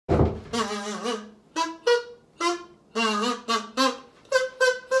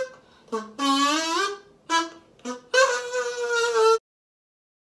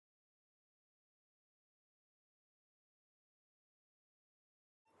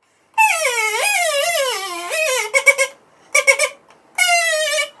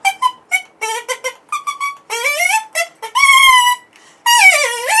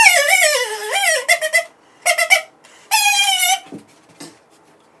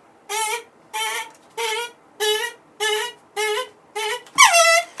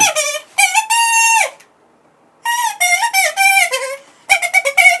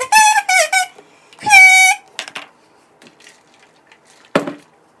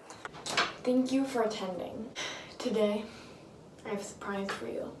Thank you for attending. Today, I have a surprise for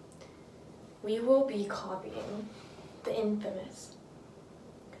you. We will be copying the infamous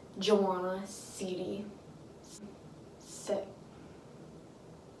Joana Ceddia.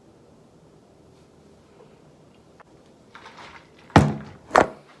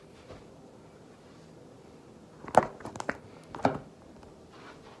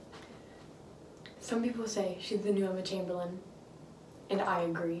 Some people say she's the new Emma Chamberlain, and I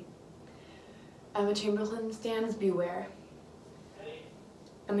agree. Emma Chamberlain stands beware.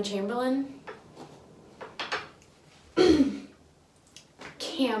 Emma Chamberlain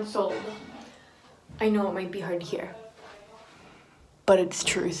canceled. I know it might be hard to hear, but it's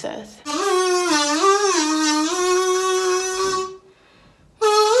true, sis.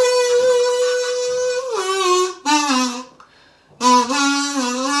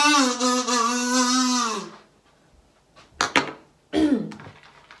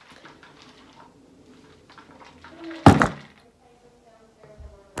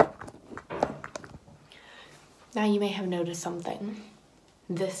 Now you may have noticed something.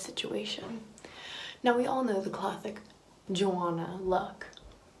 This situation. Now we all know the classic Joana look.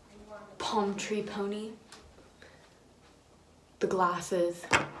 Palm tree pony, the glasses,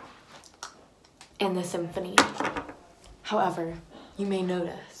 and the symphony. However, you may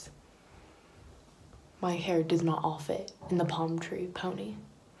notice my hair does not all fit in the palm tree pony.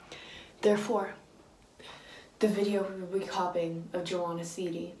 Therefore, the video we will be copying of Joana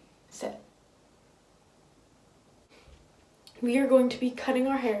Ceddia said, we are going to be cutting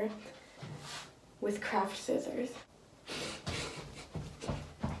our hair with craft scissors.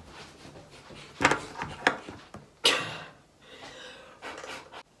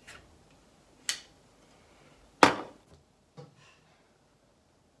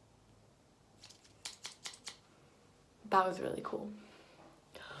 That was really cool.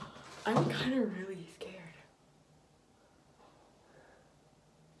 I'm kind of really scared.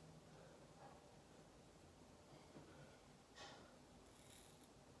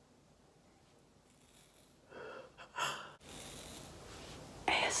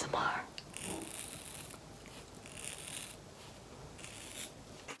 ASMR.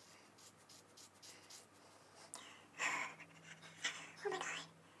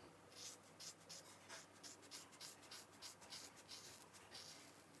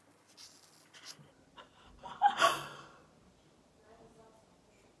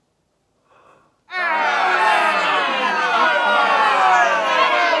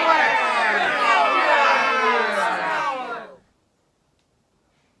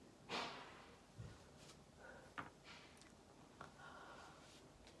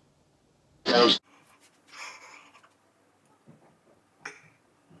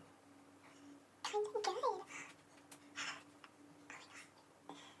 Oh my God.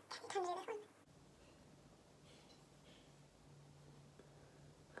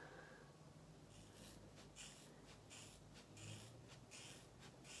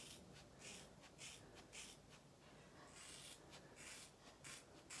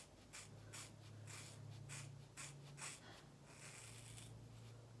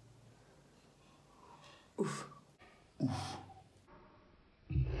 Oof. Oof.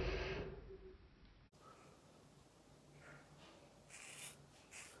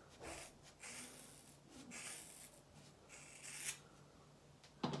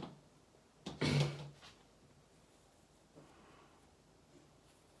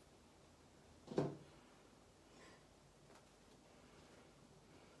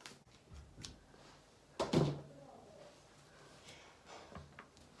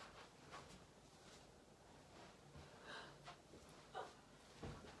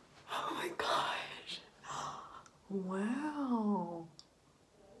 Wow.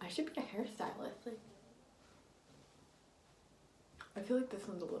 I should be a hairstylist. Like, I feel like this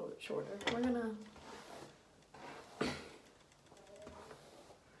one's a little bit shorter. We're gonna...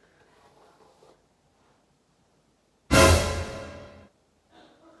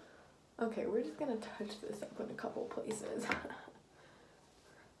 Okay, we're just gonna touch this up in a couple places.